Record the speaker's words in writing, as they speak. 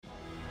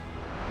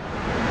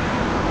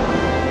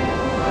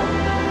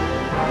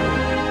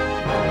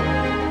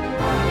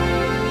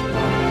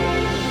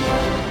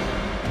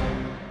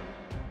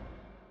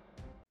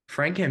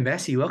Frank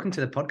Ambessi, welcome to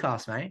the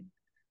podcast, mate.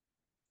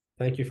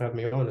 Thank you for having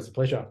me on. It's a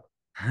pleasure.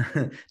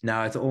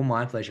 No, it's all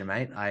my pleasure,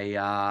 mate.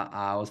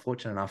 I was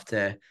fortunate enough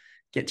to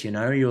get to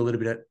know you a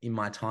little bit in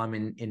my time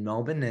in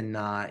Melbourne,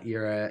 and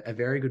you're a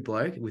very good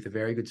bloke with a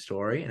very good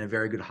story and a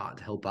very good heart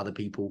to help other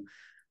people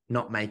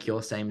not make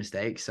your same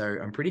mistakes. So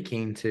I'm pretty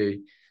keen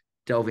to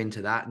delve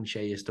into that and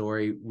share your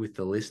story with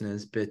the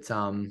listeners. But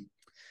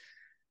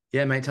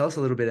yeah, mate, tell us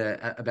a little bit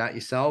about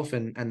yourself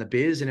and the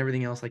biz and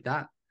everything else like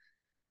that.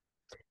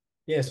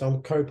 Yeah, so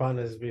I'm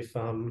co-partners with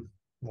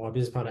my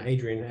business partner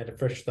Adrian at a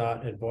Fresh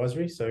Start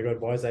Advisory. So I got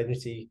advice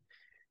agency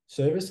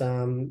service,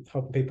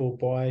 helping people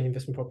buy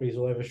investment properties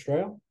all over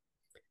Australia.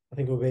 I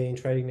think we've been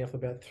trading now for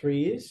about 3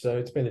 years, so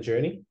it's been a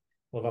journey,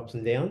 a lot of ups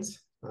and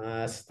downs.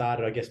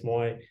 Started, I guess,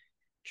 my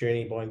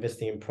journey by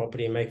investing in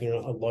property and making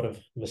a lot of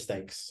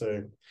mistakes.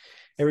 So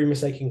every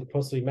mistake you can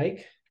possibly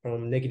make,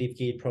 from negative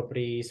geared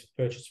properties,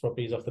 purchase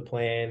properties off the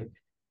plan,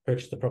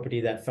 purchase the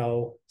property that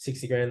fell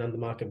 60 grand under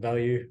market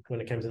value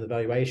when it comes to the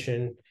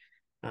valuation.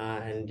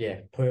 And yeah,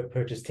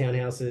 purchase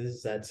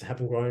townhouses that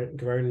haven't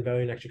grown in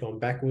value and actually gone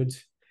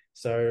backwards.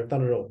 So I've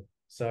done it all.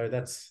 So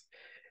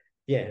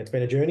yeah, it's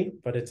been a journey,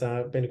 but it's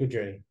been a good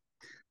journey.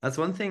 That's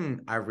one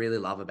thing I really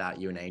love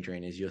about you and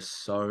Adrian is you're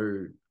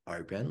so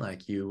open.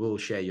 Like you will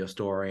share your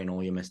story and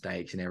all your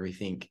mistakes and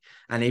everything.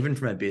 And even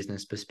from a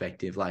business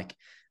perspective, like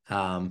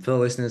for the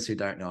listeners who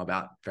don't know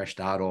about Fresh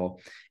Start or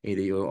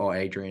either you or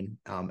Adrian,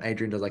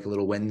 Adrian does like a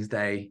little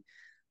Wednesday.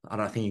 I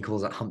don't think he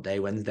calls it Hump Day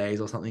Wednesdays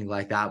or something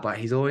like that, but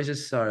he's always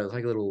just so it's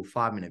like a little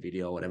 5 minute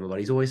video or whatever, but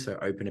he's always so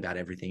open about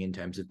everything in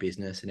terms of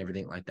business and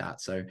everything like that.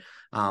 So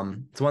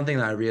it's one thing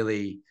that I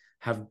really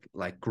have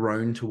like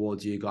grown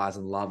towards you guys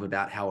and love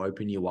about how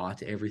open you are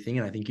to everything.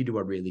 And I think you do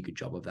a really good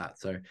job of that.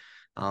 So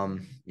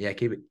yeah,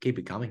 keep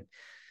it coming.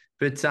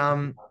 But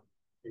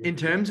in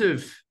terms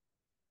of,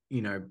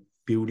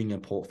 building a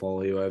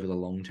portfolio over the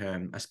long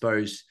term, I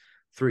suppose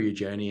through your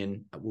journey,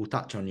 and we'll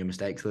touch on your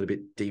mistakes a little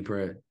bit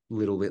deeper a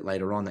little bit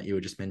later on that you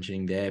were just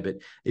mentioning there. But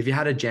if you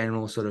had a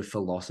general sort of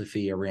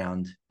philosophy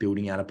around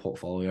building out a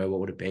portfolio, what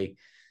would it be?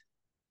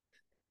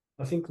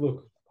 I think,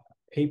 look,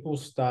 people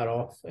start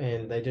off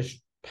and they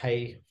just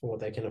pay for what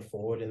they can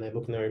afford and they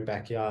look in their own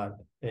backyard.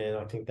 And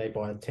I think they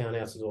buy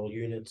townhouses or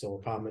units or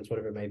apartments,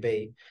 whatever it may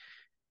be.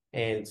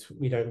 And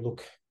we don't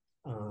look,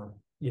 uh,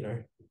 you know,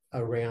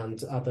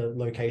 around other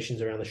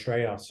locations around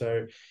Australia.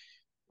 So,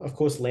 of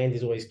course, land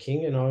is always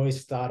king. And I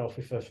always start off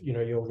with,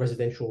 your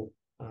residential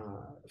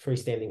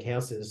freestanding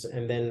houses.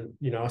 And then,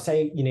 I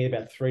say you need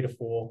about 3 to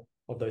 4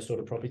 of those sort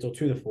of properties or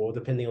 2 to 4,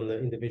 depending on the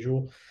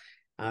individual.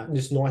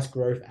 Just nice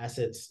growth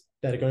assets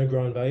that are going to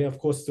grow in value. Of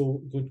course,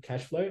 still good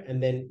cash flow.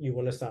 And then you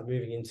want to start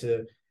moving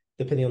into,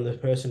 depending on the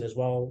person as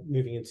well,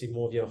 moving into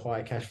more of your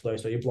higher cash flow.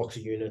 So your blocks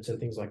of units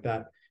and things like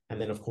that. And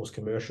then, of course,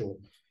 commercial.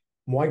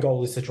 My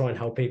goal is to try and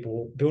help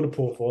people build a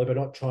portfolio, but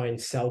not try and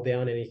sell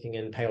down anything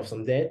and pay off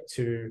some debt,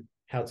 to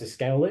how to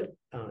scale it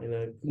in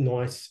a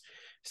nice,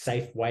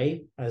 safe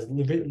way, as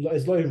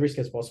low risk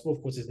as possible.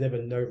 Of course, there's never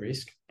no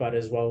risk, but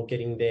as well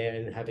getting there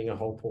and having a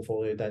whole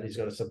portfolio that is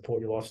going to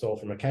support your lifestyle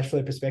from a cash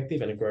flow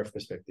perspective and a growth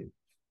perspective.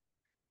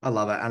 I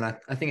love it. And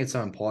I think it's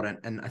so important.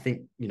 And I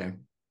think,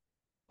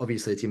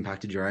 obviously it's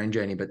impacted your own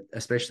journey, but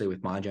especially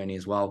with my journey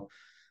as well,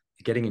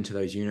 getting into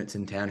those units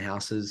and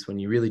townhouses when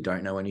you really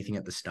don't know anything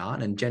at the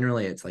start. And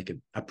generally it's like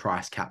a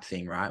price cap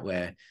thing, right?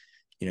 Where,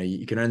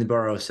 you can only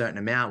borrow a certain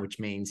amount, which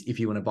means if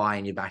you want to buy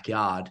in your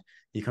backyard,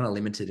 you're kind of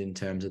limited in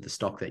terms of the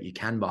stock that you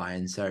can buy.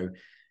 And so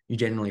you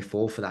generally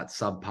fall for that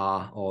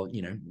subpar or,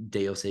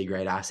 D or C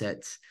grade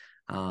assets,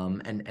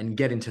 and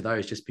get into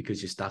those just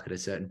because you're stuck at a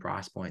certain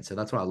price point. So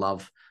that's what I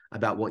love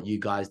about what you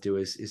guys do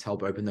is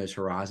help open those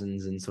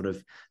horizons and sort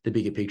of the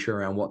bigger picture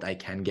around what they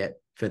can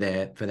get for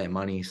their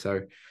money.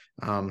 So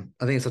I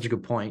think it's such a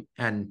good point,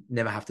 and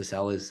never have to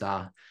sell is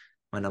my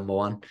number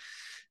one.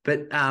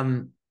 But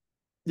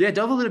yeah,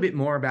 delve a little bit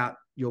more about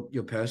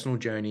your personal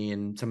journey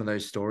and some of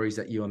those stories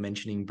that you were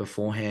mentioning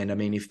beforehand. I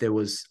mean, if there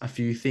was a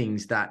few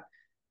things that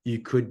you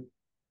could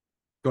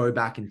go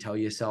back and tell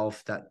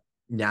yourself that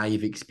now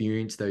you've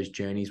experienced those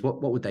journeys,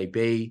 what would they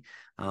be?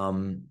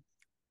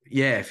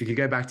 Yeah, if you could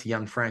go back to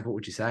young Frank, what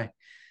would you say?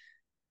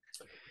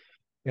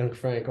 Young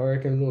Frank, I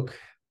reckon, look,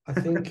 I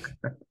think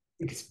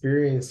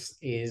experience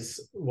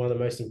is one of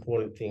the most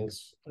important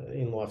things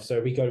in life. So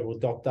we go to a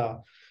doctor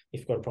if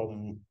we've got a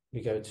problem.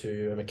 We go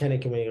to a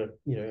mechanic and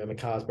my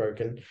car's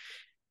broken.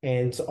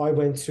 And I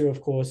went to, of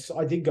course,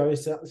 I did go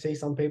see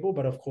some people,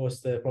 but of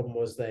course the problem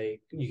was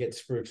you get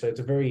screwed. So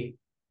it's a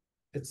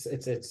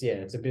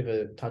bit of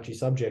a touchy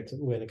subject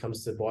when it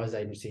comes to the buyer's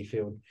agency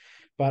field.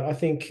 But I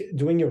think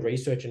doing your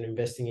research and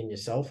investing in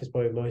yourself is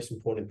probably the most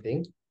important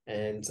thing.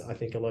 And I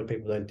think a lot of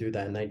people don't do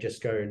that, and they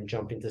just go and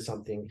jump into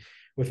something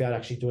without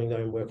actually doing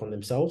their own work on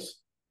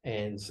themselves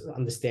and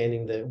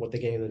understanding what they're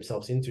getting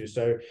themselves into.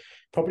 So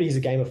property is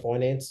a game of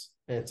finance,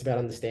 and it's about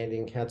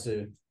understanding how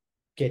to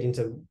get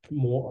into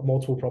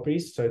multiple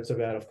properties. So it's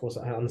about, of course,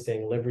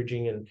 understanding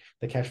leveraging and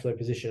the cash flow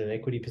position and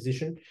equity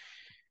position.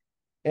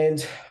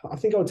 And I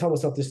think I would tell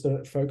myself just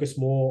to focus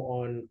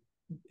more on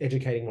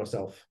educating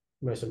myself.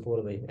 most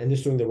importantly, and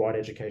just doing the right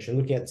education,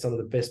 looking at some of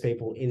the best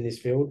people in this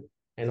field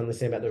and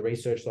understand about the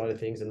research side of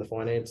things and the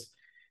finance,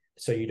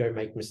 so you don't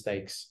make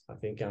mistakes. I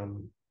think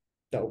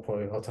that will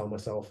probably, I'll tell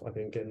myself, I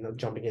think, and not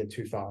jumping in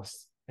too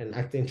fast and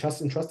acting,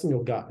 trusting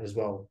your gut as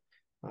well.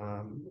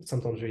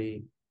 Sometimes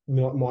we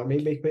might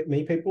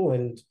meet people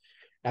and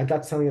our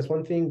gut's telling us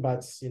one thing,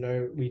 but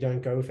we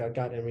don't go with our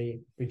gut and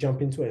we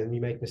jump into it and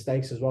we make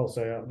mistakes as well.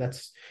 So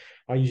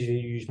I usually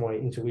use my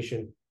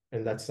intuition,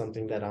 and that's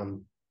something that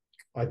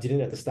I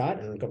didn't at the start,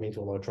 and it got me into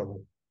a lot of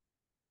trouble.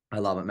 I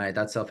love it, mate.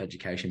 That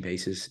self-education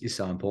piece is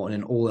so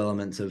important in all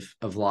elements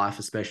of life,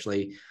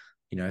 especially,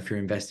 if you're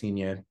investing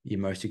in your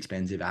most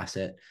expensive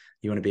asset,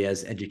 you want to be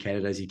as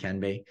educated as you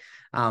can be.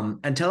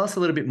 And tell us a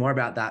little bit more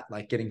about that,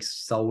 like getting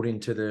sold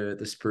into the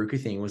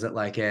spruiker thing. Was it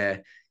like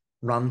a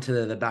run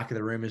to the back of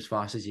the room as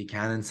fast as you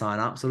can and sign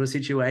up sort of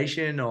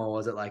situation, or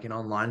was it like an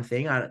online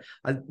thing? I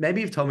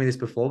maybe you've told me this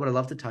before, but I'd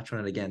love to touch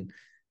on it again.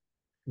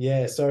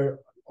 Yeah. So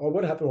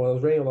what happened was I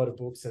was reading a lot of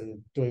books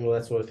and doing all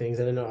that sort of things,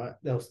 and then I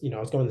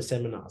was going to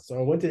seminars. So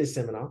I went to this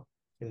seminar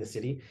in the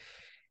city,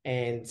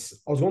 and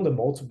I was going to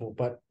multiple,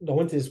 but I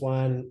went to this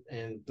one,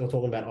 and they're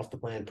talking about off the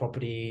plan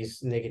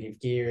properties, negative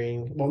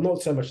gearing. Well,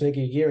 not so much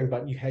negative gearing,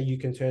 but how you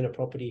can turn a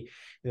property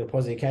into a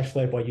positive cash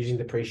flow by using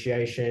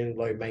depreciation,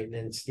 low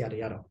maintenance, yada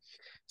yada.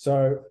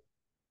 So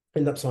I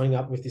ended up signing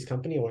up with this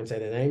company. I won't say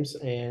their names,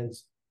 and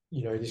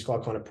this guy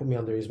kind of put me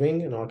under his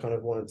wing, and I kind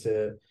of wanted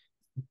to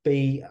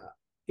be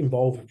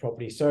involved with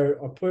property. So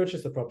I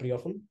purchased the property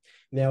off him.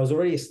 Now it was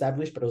already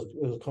established, but it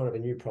was kind of a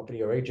new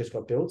property already, just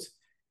got built.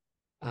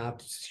 To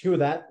secure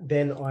that,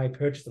 then I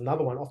purchased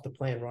another one off the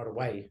plan right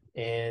away.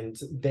 And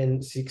then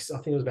I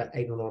think it was about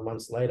 8 or 9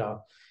 months later,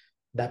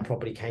 that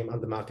property came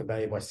under market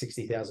value by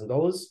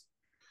 $60,000.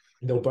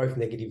 They were both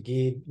negative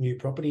geared new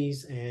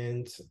properties.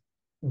 And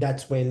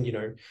that's when,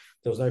 there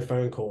was no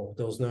phone call.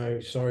 There was no,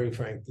 sorry,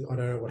 Frank, I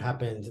don't know what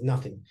happened,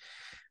 nothing.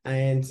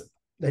 And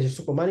they just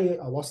took my money.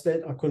 I lost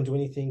it. I couldn't do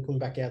anything, couldn't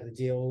back out of the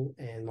deal.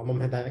 And my mum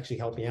had to actually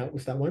help me out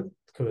with that one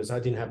because I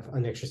didn't have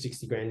an extra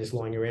 60 grand just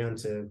lying around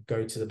to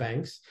go to the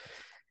banks.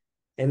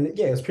 And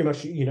yeah, it's pretty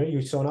much,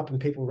 you sign up and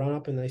people run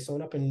up and they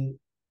sign up, and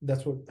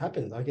that's what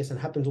happens, I guess. It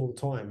happens all the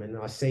time. And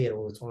I see it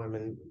all the time.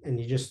 And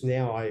you just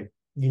now,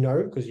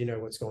 because you know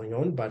what's going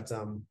on. But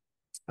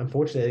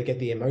unfortunately, they get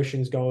the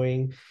emotions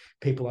going.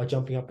 People are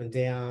jumping up and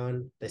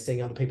down. They're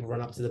seeing other people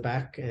run up to the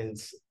back and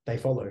they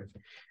follow.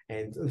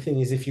 And the thing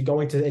is, if you're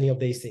going to any of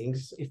these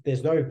things, if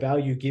there's no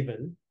value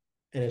given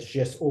and it's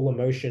just all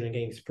emotion and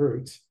getting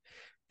spruiked,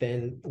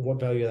 then what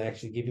value are they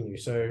actually giving you?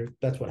 So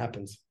that's what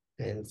happens.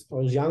 And I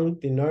was young,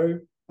 didn't know,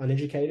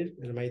 uneducated,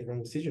 and I made the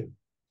wrong decision.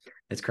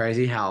 It's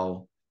crazy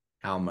how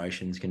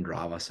emotions can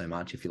drive us so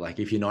much. If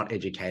you're not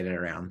educated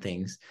around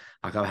things,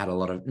 like I've had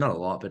not a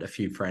lot, but a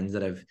few friends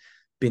that have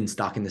been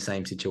stuck in the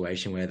same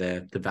situation where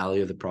the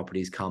value of the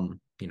properties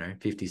come,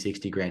 50,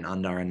 60 grand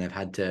under, and they've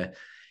had to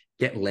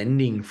get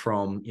lending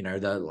from,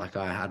 like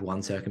I had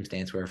one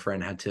circumstance where a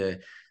friend had to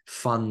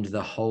fund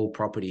the whole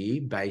property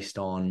based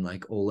on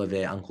like all of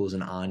their uncles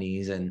and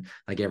aunties and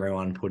like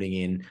everyone putting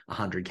in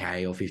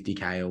 100K or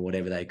 50K or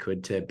whatever they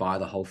could to buy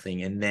the whole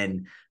thing, and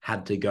then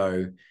had to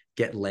go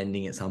get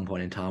lending at some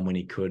point in time when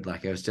he could.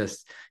 Like, it was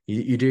just,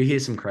 you do hear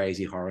some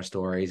crazy horror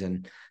stories,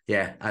 and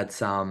yeah,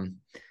 it's an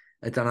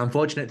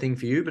unfortunate thing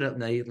for you, but at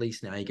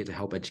least now you get to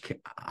help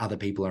educate other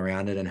people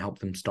around it and help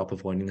them stop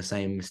avoiding the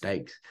same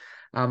mistakes.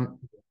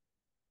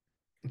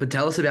 But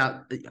tell us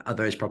about, are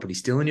those properties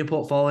still in your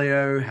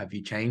portfolio? Have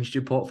you changed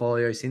your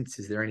portfolio since?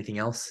 Is there anything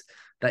else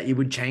that you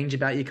would change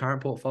about your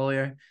current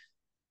portfolio?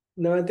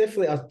 No,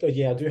 definitely.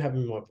 I do have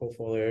them in my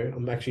portfolio.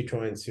 I'm actually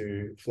trying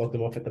to flog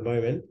them off at the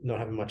moment. Not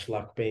having much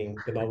luck, being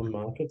the Melbourne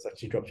market's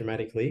actually dropped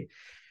dramatically.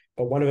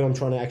 But one of them I'm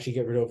trying to actually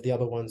get rid of. The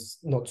other one's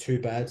not too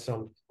bad,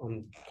 so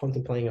I'm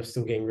contemplating of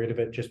still getting rid of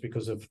it just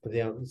because of the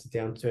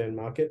downturn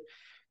market.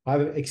 I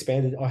have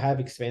expanded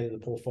the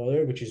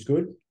portfolio, which is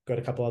good. Got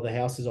a couple other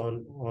houses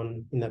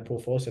on in that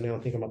portfolio, so now I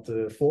think I'm up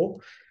to 4.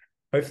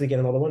 Hopefully, get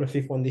another one, a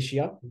 5th one this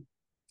year,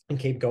 and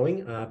keep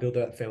going. Build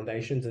out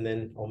foundations, and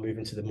then I'll move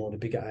into the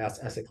bigger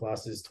asset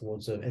classes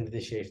towards the end of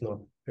this year, if not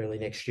early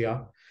next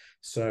year.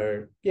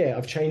 So yeah,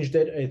 I've changed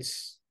it.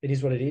 It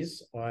is what it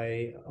is.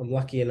 I'm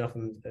lucky enough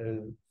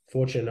and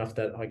fortunate enough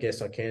that I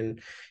guess I can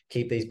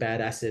keep these bad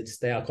assets.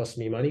 They are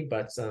costing me money,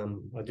 but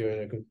I do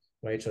in a good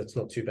wage, so it's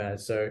not too bad.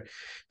 So,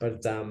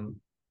 but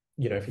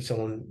if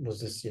someone was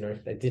just,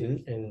 they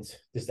didn't, and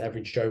just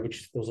average Joe,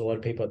 which there was a lot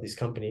of people at this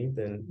company,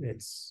 then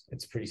it's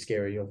pretty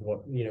scary of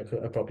what,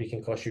 a property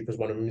can cost you, because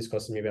one of them is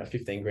costing me about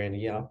 15 grand a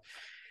year,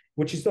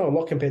 which is not a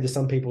lot compared to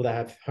some people that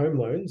have home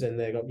loans and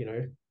they got,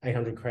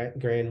 800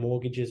 grand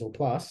mortgages or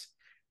plus.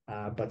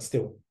 But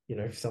still,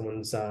 if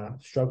someone's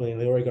struggling,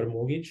 they already got a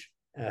mortgage,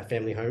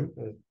 family home,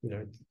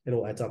 it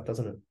all adds up,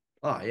 doesn't it?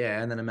 Oh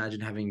yeah, and then imagine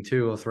having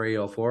 2 or 3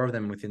 or 4 of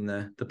them within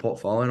the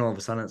portfolio, and all of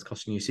a sudden it's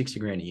costing you 60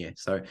 grand a year.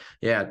 So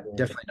yeah, Yeah.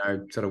 definitely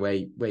know sort of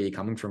where you're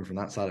coming from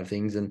that side of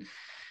things. And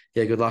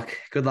yeah, good luck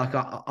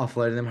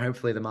offloading them.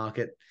 Hopefully the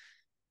market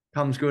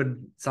comes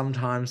good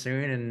sometime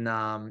soon, and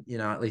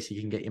at least you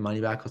can get your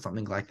money back or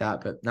something like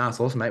that. But no, it's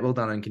awesome, mate. Well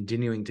done on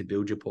continuing to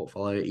build your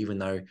portfolio, even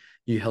though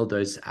you held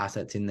those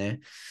assets in there.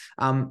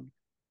 And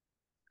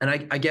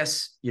I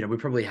guess we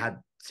probably had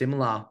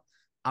similar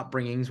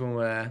upbringings when we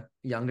were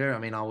younger. I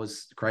mean, I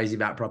was crazy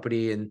about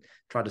property and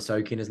tried to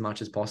soak in as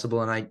much as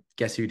possible, and I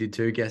guess you did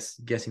too.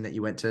 Guessing that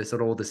you went to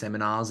sort of all the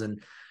seminars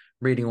and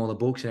reading all the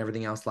books and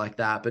everything else like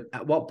that. But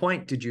at what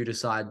point did you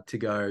decide to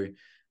go,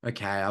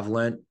 okay, I've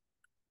learned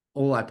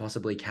all I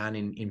possibly can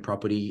in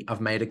property. I've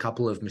made a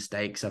couple of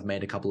mistakes. I've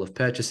made a couple of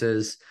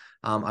purchases.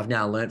 I've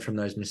now learned from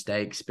those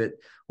mistakes, but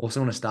also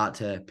want to start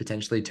to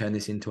potentially turn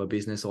this into a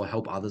business or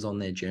help others on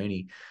their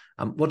journey.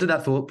 What did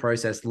that thought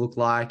process look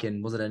like?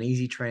 And was it an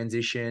easy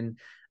transition?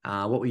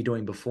 What were you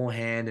doing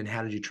beforehand, and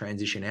how did you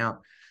transition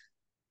out?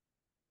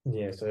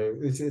 Yeah, so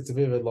it's a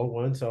bit of a long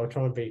one, so I'll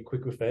try and be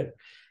quick with it.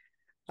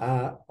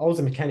 I was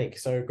a mechanic,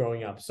 so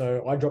growing up.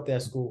 So I dropped out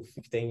of school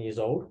 15 years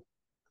old,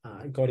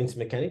 got into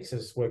mechanics. I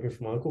was working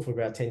for my uncle for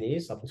about 10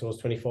 years, up until I was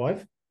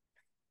 25.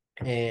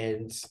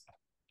 And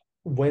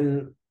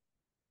when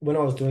when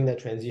I was doing that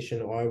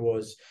transition,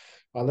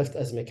 I left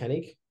as a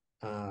mechanic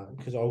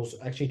because I was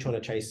actually trying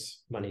to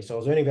chase money. So I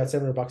was earning about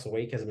 $700 a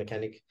week as a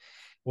mechanic.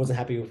 Wasn't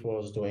happy with what I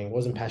was doing.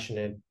 Wasn't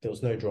passionate. There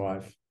was no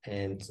drive,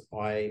 and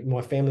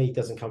my family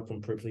doesn't come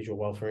from privilege or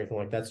wealth or anything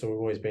like that. So we've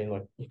always been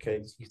like, okay,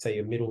 you could say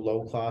you're middle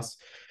low class.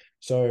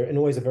 So, and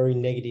always a very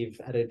negative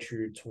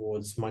attitude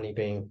towards money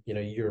being,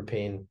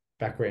 European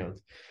background.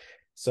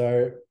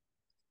 So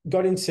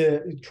got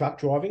into truck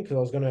driving because I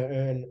was going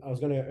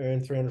to earn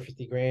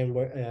 350 grand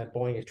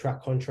buying a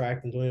truck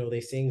contract and doing all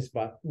these things.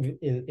 But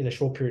in a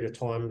short period of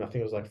time, I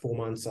think it was like 4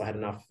 months, I had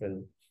enough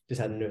and just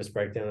had a nervous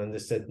breakdown and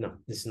just said, no,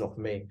 this is not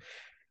for me.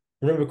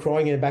 I remember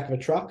crying in the back of a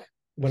truck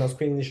when I was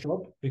quitting this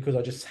job because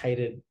I just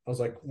hated. I was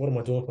like, what am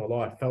I doing with my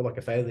life? I felt like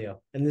a failure.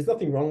 And there's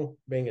nothing wrong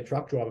being a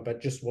truck driver, but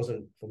it just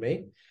wasn't for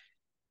me.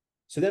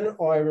 So then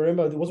I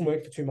remember it wasn't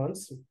working for 2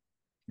 months.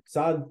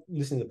 Started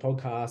listening to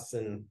podcasts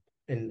and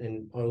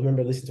I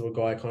remember listening to a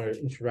guy kind of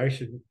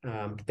inspiration,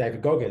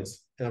 David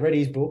Goggins, and I read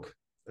his book.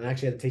 And I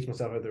actually had to teach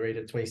myself how to read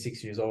at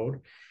 26 years old.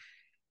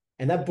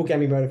 And that book gave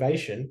me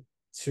motivation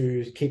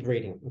to keep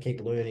reading and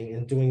keep learning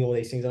and doing all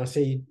these things. And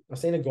I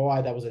seen a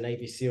guy that was a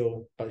Navy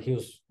SEAL, but he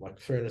was like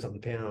 300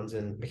 something pounds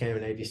and became a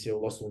Navy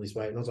SEAL, lost all this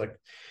weight. And I was like,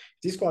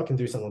 this guy can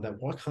do something like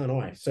that. Why can't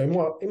I? So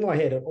in my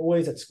head,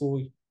 always at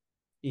school,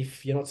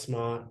 if you're not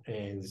smart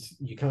and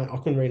I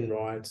couldn't read and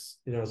write,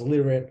 I was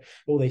illiterate,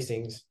 all these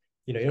things,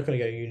 you're not going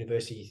to go to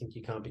university. You think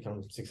you can't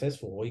become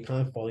successful, or you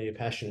can't follow your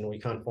passion, or you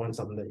can't find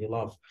something that you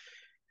love.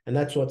 And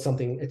that's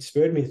something it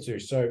spurred me to do.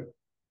 So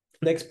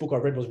next book I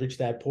read was Rich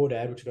Dad, Poor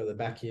Dad, which I got at the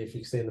back here, if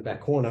you can see in the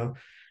back corner.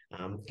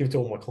 Give it to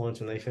all my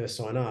clients when they first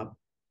sign up,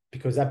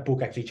 because that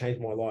book actually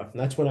changed my life. And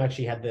that's when I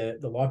actually had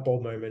the light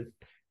bulb moment.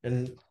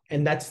 And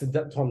that's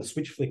that time the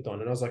switch flicked on.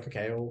 And I was like,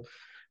 okay, well,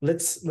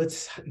 let's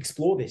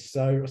explore this.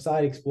 So I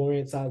started exploring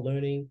it, started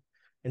learning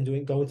and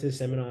going to the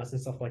seminars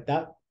and stuff like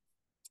that.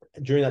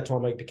 During that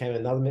time, I became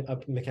another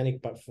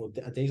mechanic, but for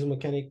a diesel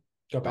mechanic,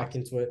 got back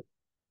into it.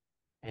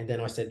 And then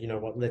I said, you know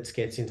what, let's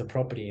get into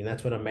property. And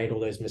that's when I made all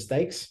those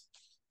mistakes.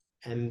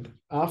 And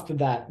after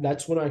that,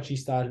 that's when I actually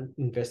started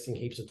investing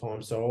heaps of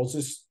time. So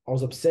I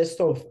was obsessed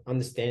of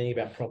understanding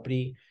about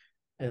property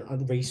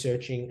and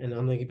researching and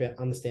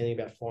understanding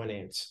about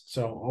finance.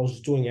 So I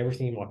was doing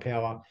everything in my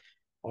power.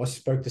 I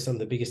spoke to some of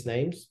the biggest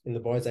names in the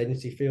buyer's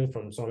agency field,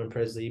 from Simon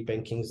Presley,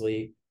 Ben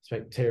Kingsley,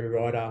 Terry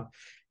Ryder,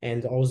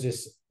 and I was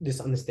just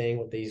understanding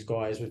what these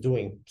guys were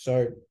doing.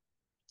 So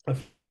I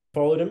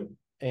followed them,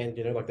 and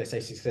like they say,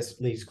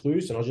 success leaves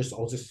clues. And I was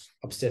just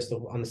obsessed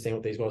with understanding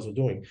what these guys were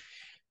doing.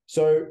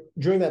 So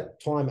during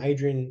that time,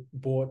 Adrian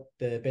bought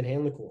the Ben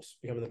Handler course,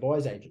 becoming the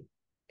buyer's agent,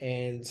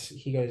 and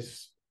he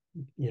goes,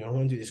 I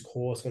want to do this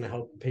course, going to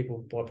help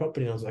people buy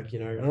property. And I was like, I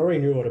already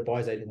knew what a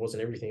buyer's agent was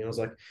and everything. And I was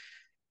like,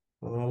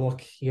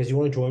 he goes, you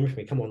want to join with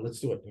me? Come on, let's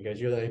do it. He goes,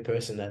 you're the only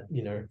person that,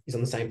 is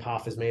on the same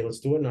path as me. Let's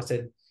do it. And I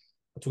said,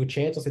 I took a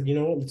chance. I said, you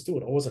know what, let's do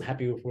it. I wasn't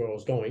happy with where I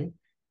was going.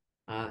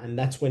 And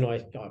that's when I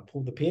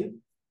pulled the pin,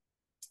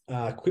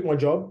 quit my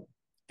job,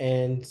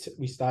 and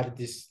we started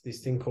this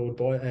thing called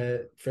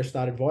Fresh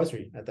Start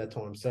Advisory at that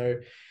time. So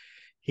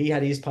he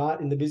had his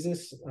part in the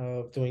business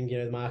of doing,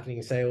 the marketing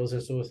and sales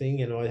and sort of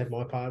thing. And I had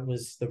my part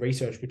was the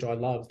research, which I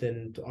loved.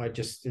 And I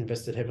just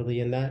invested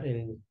heavily in that.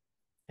 And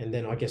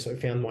then I guess I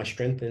found my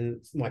strength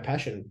and my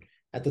passion.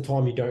 At the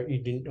time, I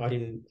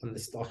didn't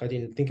understand, I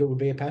didn't think it would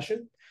be a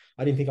passion.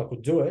 I didn't think I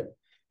could do it,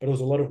 but it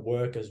was a lot of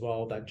work as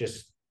well that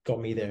just got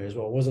me there as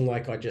well. It wasn't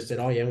like I just said,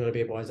 oh yeah, I'm going to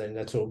be a buyer's agent,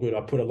 that's all good.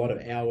 I put a lot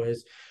of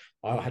hours.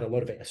 I had a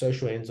lot of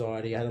social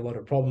anxiety. I had a lot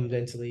of problems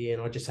mentally,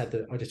 and I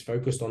just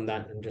focused on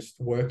that and just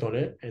worked on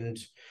it. And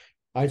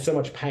I had so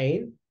much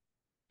pain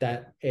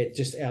that it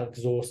just out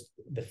exhausted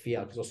the fear,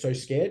 because I was so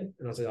scared.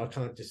 And I said, I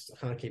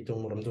can't keep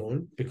doing what I'm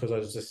doing, because I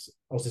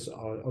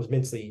was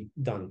mentally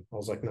done. I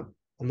was like, no,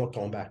 I'm not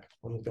going back.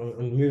 I'm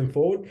moving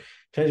forward,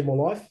 changing my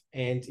life.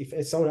 And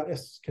if someone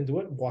else can do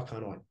it, why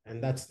can't I?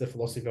 And that's the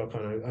philosophy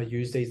I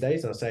use these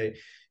days. And I say,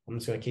 I'm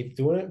just going to keep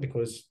doing it,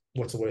 because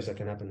what's the worst that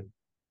can happen?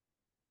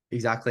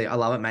 Exactly. I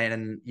love it, mate.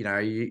 And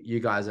you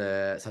guys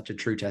are such a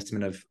true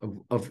testament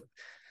of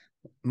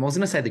I was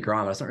gonna say the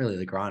grind, but it's not really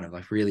the grind of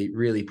like really,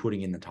 really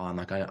putting in the time.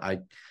 Like I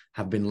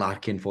have been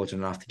lucky and fortunate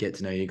enough to get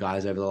to know you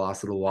guys over the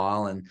last little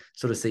while and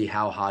sort of see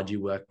how hard you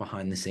work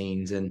behind the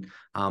scenes. And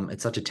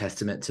it's such a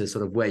testament to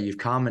sort of where you've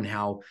come and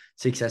how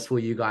successful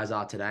you guys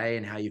are today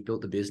and how you've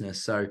built the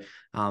business. So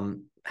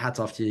hats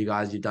off to you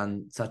guys. You've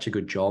done such a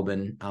good job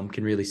and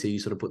can really see you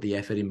sort of put the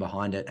effort in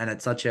behind it. And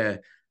it's such a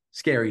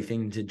scary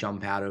thing to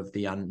jump out of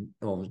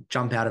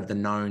jump out of the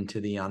known to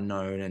the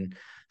unknown and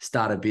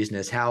start a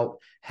business. How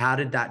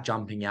did that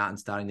jumping out and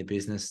starting the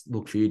business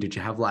look for you? Did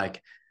you have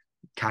like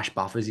cash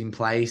buffers in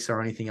place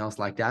or anything else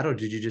like that, or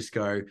did you just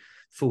go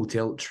full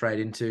tilt straight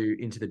into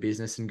the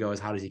business and go as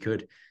hard as you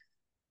could?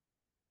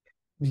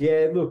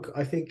 Yeah, look,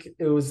 I think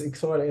it was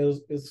exciting.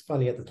 It was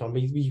funny at the time.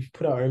 We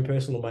put our own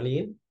personal money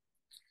in.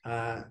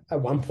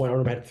 At one point, I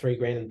remember I had 3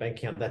 grand in the bank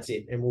account. That's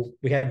it. And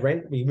we had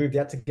rent. We moved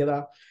out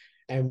together,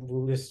 and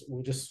we'll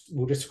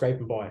just scrape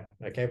and buy.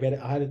 Okay,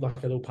 I had like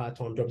a little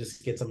part-time job just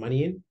to get some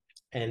money in.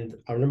 And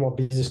I remember my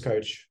business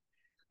coach.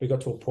 We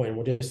got to a point and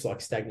we're just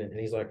like stagnant, and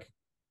he's like,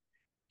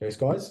 "Those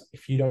guys,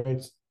 if you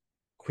don't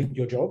quit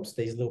your jobs,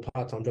 these little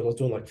part-time jobs, I was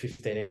doing like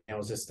 15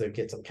 hours just to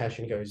get some cash."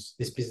 And he goes,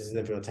 "This business is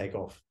never going to take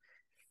off."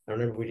 I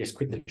remember we just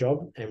quit the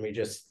job and we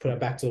just put our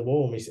back to the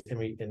wall, and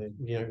we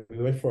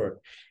went for it.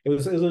 It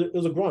was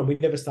a grind. We'd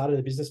never started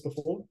a business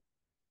before.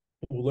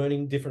 We were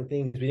learning different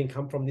things. We didn't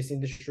come from this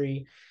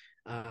industry.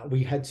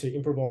 We had to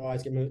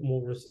improvise, get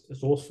more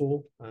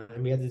resourceful,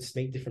 and we had to just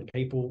meet different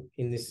people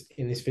in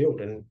this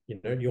field. And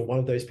you're one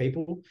of those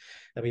people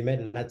that we met,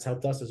 and that's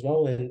helped us as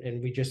well.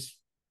 And we just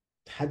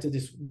had to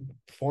just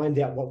find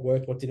out what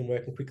worked, what didn't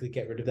work, and quickly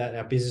get rid of that.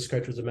 Our business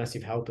coach was a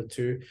massive helper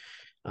too.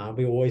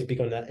 We were always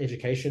big on that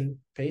education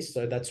piece.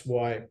 So that's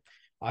why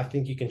I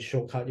think you can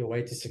shortcut your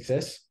way to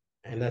success.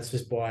 And that's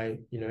just by,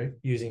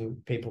 using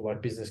people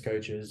like business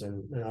coaches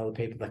and other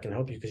people that can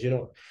help you, because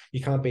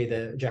you can't be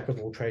the jack of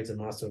all trades and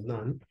master of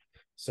none.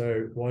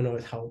 So why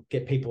not help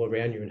get people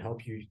around you and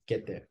help you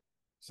get there?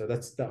 So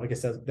I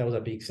guess that was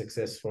a big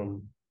success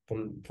from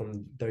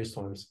those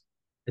times.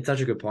 It's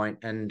such a good point,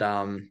 and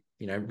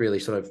really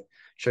sort of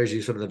shows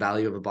you sort of the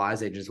value of a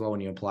buyer's agent as well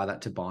when you apply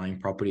that to buying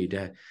property.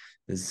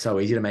 It's so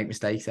easy to make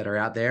mistakes that are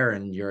out there,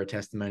 and you're a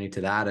testimony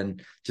to that.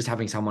 And just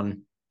having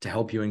someone to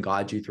help you and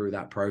guide you through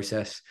that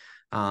process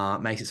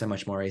makes it so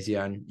much more easier,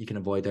 and you can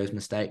avoid those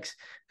mistakes.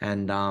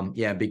 And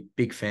yeah,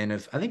 big fan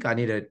of. I think I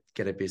need to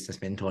get a business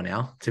mentor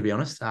now, to be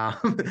honest. I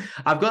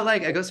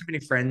got so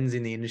many friends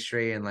in the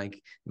industry, and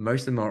like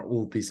most of them are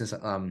all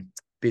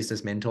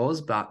business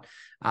mentors, but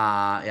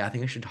yeah, I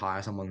think I should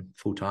hire someone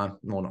full time.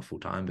 Well, not full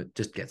time, but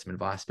just get some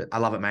advice. But I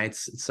love it, mate.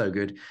 It's so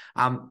good.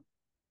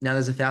 Now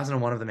there's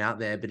 1,001 of them out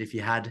there, but if you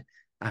had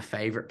a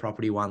favorite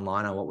property one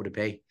liner, what would it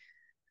be?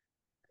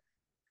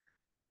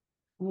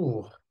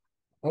 Ooh,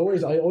 I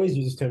always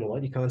use this term a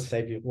lot. You can't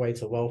save your way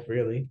to wealth,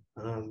 really.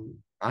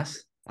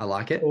 Nice. I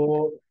like it.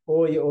 Or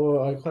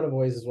I kind of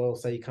always as well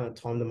say you can't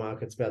time the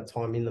market. It's about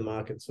time in the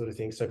market sort of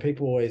thing. So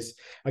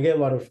I get a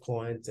lot of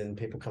clients and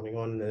people coming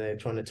on and they're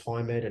trying to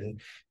time it and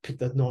pick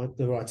the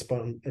right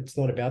spot. It's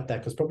not about that,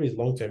 because property is a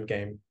long-term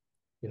game.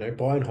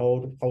 Buy and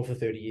hold for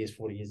 30 years,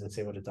 40 years and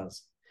see what it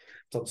does.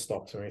 It's not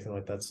stocks or anything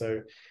like that.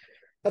 So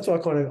that's why I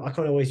kind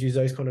of always use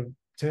those kind of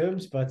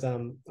terms. But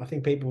I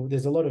think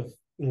there's a lot of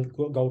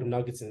golden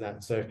nuggets in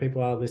that. So if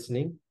people are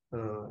listening,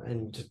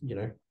 and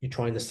you're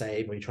trying to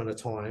save or you're trying to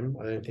time,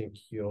 I don't think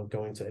you're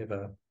going to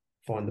ever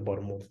find the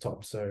bottom or the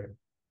top. So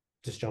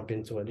just jump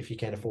into it if you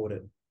can afford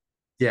it.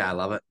 Yeah, I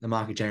love it. The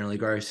market generally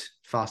grows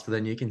faster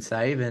than you can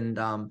save, and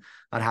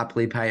I'd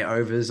happily pay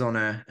overs on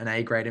an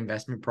A grade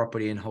investment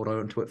property and hold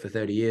on to it for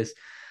 30 years.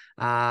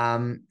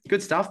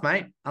 Good stuff,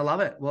 mate. I love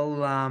it.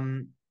 Well,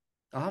 I'll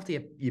have to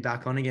get you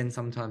back on again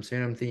sometime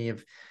soon. I'm thinking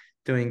of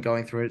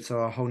going through it, so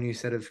a whole new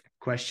set of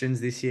questions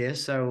this year.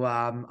 So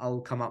I'll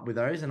come up with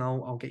those and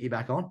I'll get you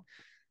back on.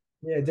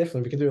 Yeah,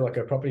 definitely. We could do like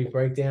a property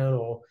breakdown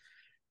or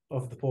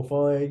of the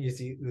portfolio, you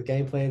see the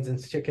game plans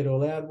and check it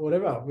all out.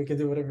 Whatever. We can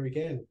do whatever we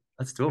can.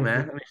 Let's do it,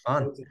 man. Hopefully,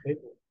 That'll be fun.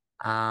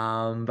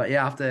 people. But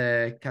yeah, I have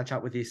to catch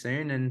up with you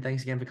soon, and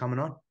thanks again for coming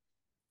on.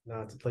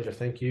 No, it's a pleasure.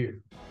 Thank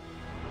you.